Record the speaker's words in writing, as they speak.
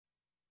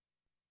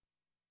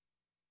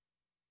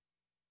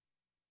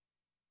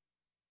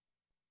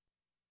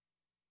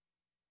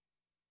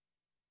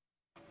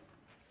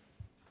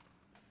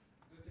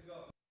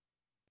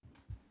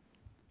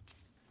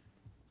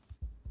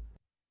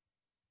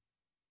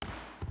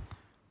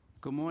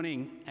Good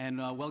morning and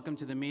welcome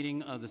to the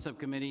meeting of the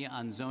Subcommittee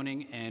on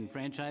Zoning and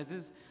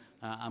Franchises.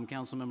 I'm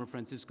Councilmember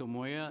Francisco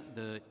Moya,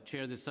 the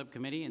chair of the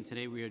subcommittee, and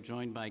today we are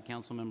joined by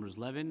Council Members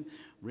Levin,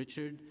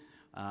 Richard,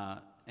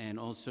 and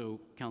also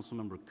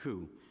Councilmember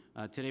Koo.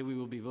 Today we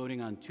will be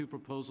voting on two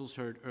proposals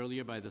heard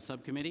earlier by the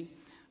subcommittee.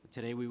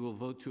 Today we will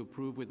vote to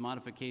approve with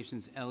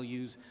modifications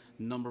LUs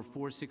number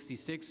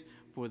 466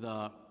 for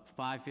the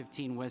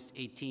 515 West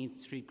 18th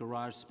Street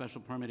Garage Special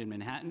Permit in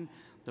Manhattan.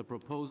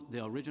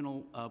 The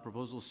original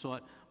proposal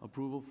sought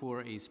approval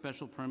for a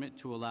special permit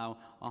to allow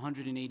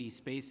 180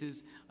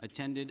 spaces,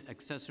 attended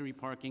accessory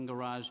parking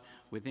garage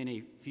within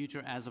a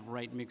future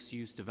as-of-right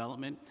mixed-use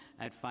development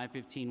at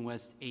 515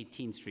 West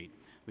 18th Street,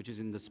 which is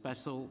in the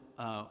special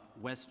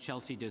West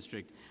Chelsea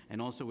district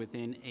and also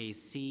within a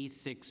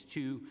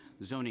C62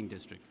 zoning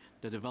district.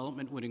 The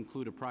development would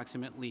include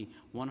approximately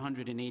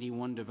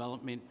 181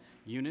 development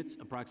units,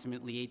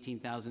 approximately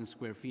 18,000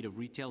 square feet of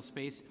retail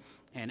space,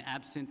 and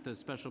absent the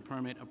special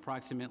permit,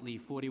 approximately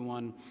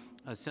 41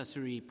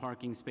 accessory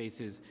parking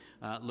spaces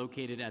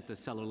located at the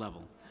cellar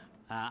level.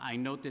 I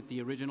note that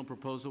the original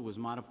proposal was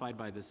modified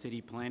by the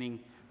City Planning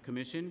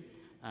Commission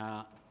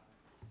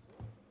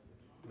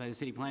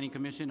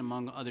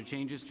among other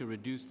changes, to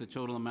reduce the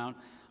total amount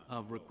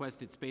of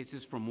requested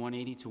spaces from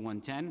 180 to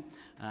 110,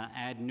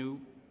 add new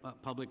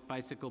public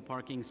bicycle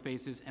parking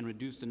spaces, and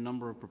reduce the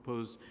number of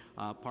proposed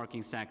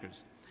parking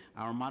stackers.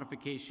 Our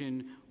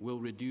modification will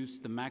reduce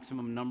the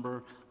maximum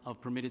number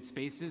of permitted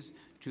spaces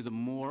to the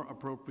more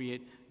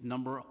appropriate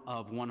number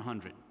of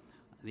 100.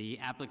 The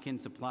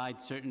applicants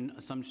applied certain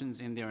assumptions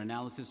in their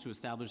analysis to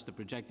establish the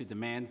projected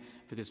demand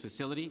for this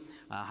facility.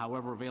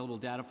 However, available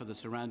data for the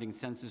surrounding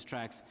census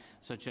tracts,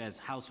 such as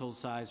household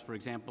size, for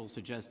example,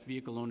 suggest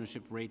vehicle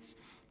ownership rates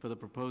for the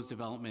proposed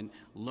development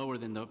lower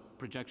than the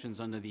projections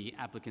under the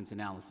applicant's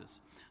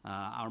analysis.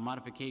 Our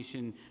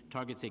modification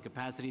targets a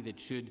capacity that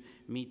should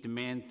meet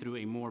demand through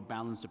a more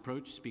balanced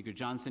approach. Speaker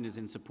Johnson is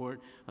in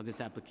support of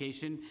this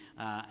application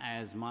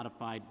as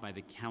modified by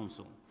the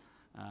Council.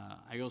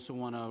 I also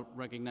want to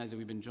recognize that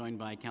we've been joined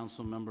by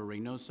Councilmember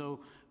Reynoso,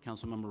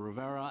 Councilmember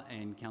Rivera,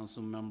 and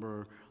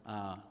Councilmember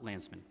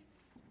Landsman.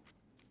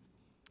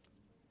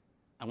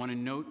 I want to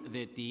note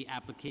that the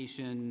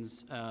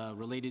applications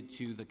related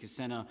to the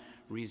Casena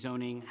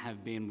rezoning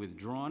have been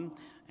withdrawn,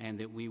 and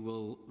that we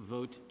will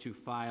vote to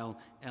file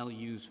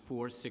LUs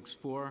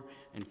 464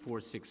 and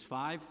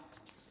 465.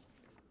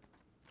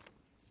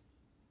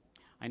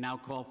 I now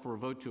call for a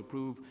vote to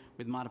approve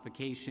with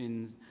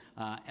modifications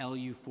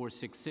LU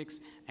 466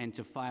 and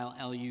to file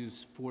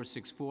LUs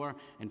 464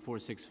 and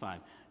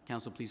 465.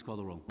 Council, please call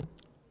the roll.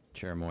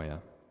 Chair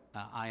Moya.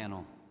 Aye on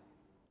all.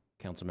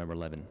 Councilmember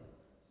Levin.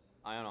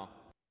 Aye on all.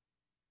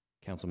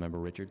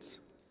 Councilmember Richards.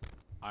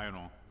 Aye on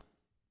all.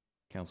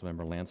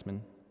 Councilmember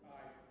Landsman.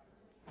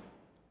 Aye.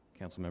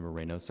 Councilmember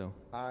Reynoso.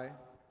 Aye.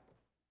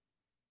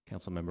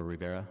 Councilmember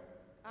Rivera.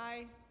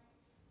 Aye.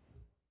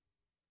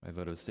 By a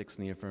vote of 6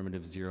 in the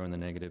affirmative, 0 in the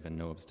negative, and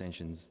no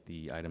abstentions,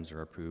 the items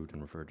are approved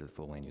and referred to the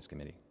full Land Use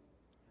Committee.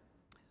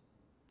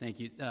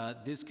 Thank you.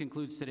 This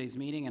concludes today's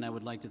meeting, and I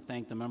would like to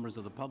thank the members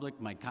of the public,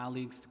 my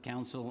colleagues,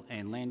 council,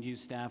 and land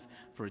use staff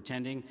for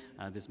attending.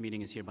 This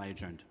meeting is hereby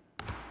adjourned.